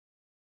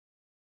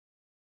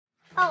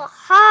Oh,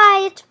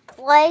 hi, it's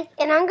Blake,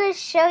 and I'm going to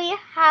show you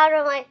how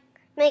to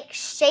make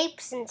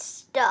shapes and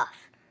stuff.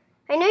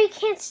 I know you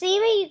can't see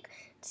me, you can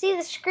see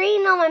the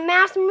screen on my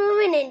mouse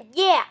moving, and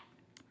yeah.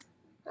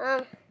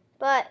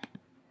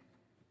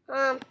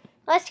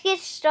 Let's get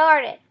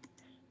started.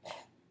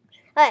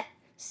 Okay,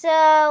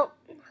 so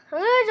I'm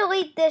going to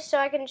delete this so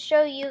I can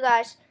show you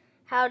guys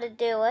how to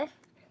do it.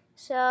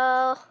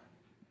 So,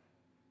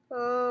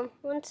 1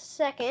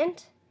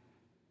 second.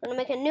 I'm going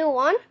to make a new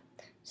one.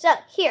 So,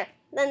 here.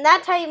 Then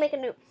that's how you make a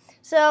new.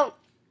 So,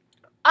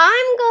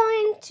 I'm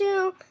going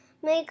to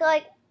make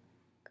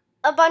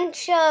a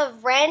bunch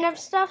of random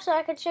stuff so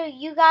I can show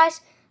you guys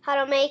how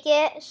to make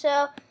it.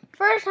 So,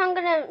 first I'm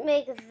going to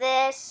make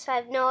this. I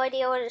have no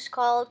idea what it's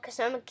called because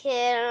I'm a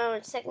kid and I'm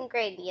in 2nd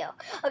grade.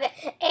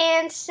 Okay,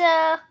 and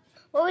so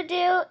what we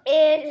do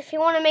is if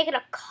you want to make it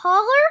a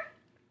color,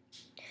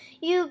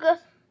 you go,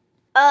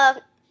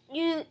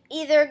 you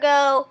either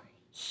go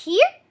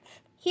here,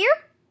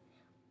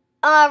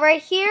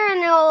 right here,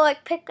 and it'll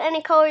pick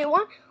any color you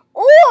want,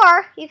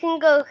 or you can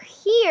go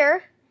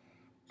here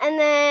and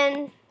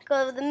then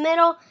go to the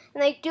middle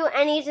and do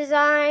any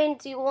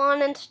designs you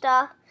want and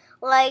stuff.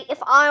 Like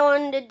if I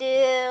wanted to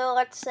do,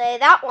 let's say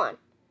that one,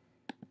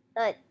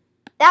 but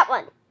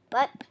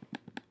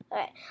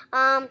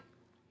alright,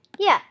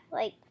 yeah,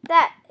 like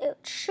that. It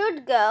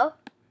should go,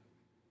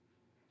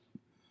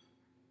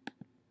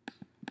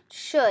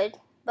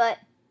 but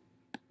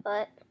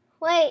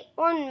wait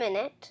 1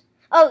 minute.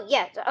 Oh,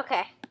 yeah,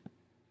 okay.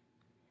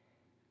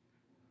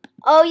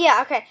 Oh,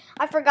 yeah, okay.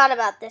 I forgot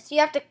about this. You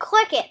have to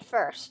click it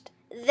first.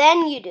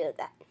 Then you do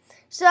that.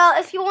 So,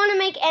 if you want to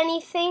make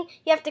anything,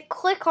 you have to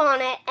click on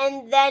it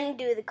and then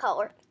do the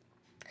color.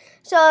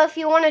 So, if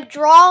you want to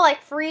draw,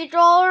 like free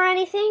draw or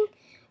anything,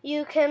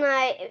 you can,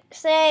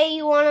 say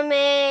you want to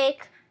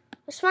make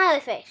a smiley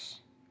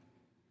face.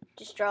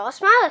 Just draw a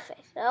smiley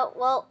face. Oh,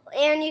 well,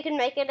 and you can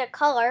make it a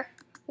color.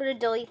 I'm going to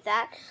delete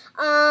that.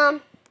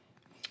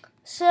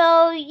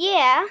 So,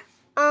 yeah,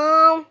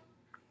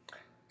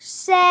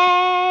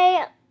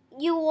 say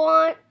you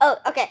want,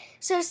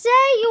 so say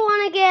you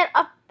want to get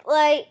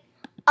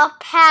a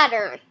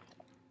pattern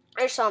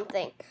or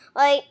something,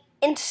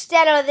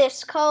 instead of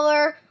this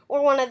color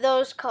or one of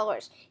those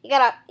colors.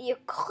 You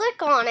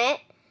click on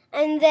it,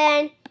 and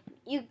then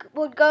you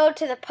would go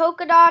to the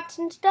polka dots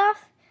and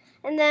stuff,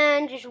 and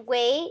then just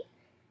wait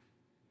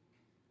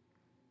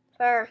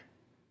for a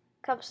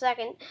couple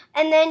seconds,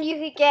 and then you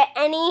could get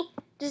any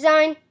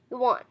design you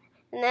want,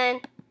 and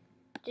then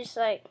just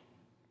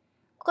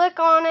click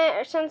on it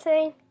or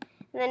something,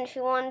 and then if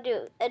you want to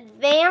do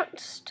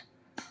advanced,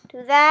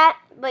 do that,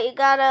 but you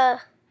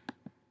gotta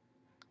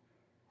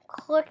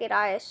click it,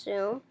 I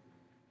assume.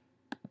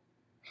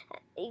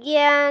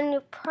 Yeah, and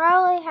you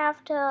probably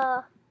have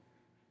to,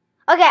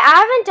 okay, I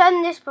haven't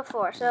done this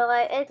before, so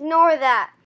ignore that.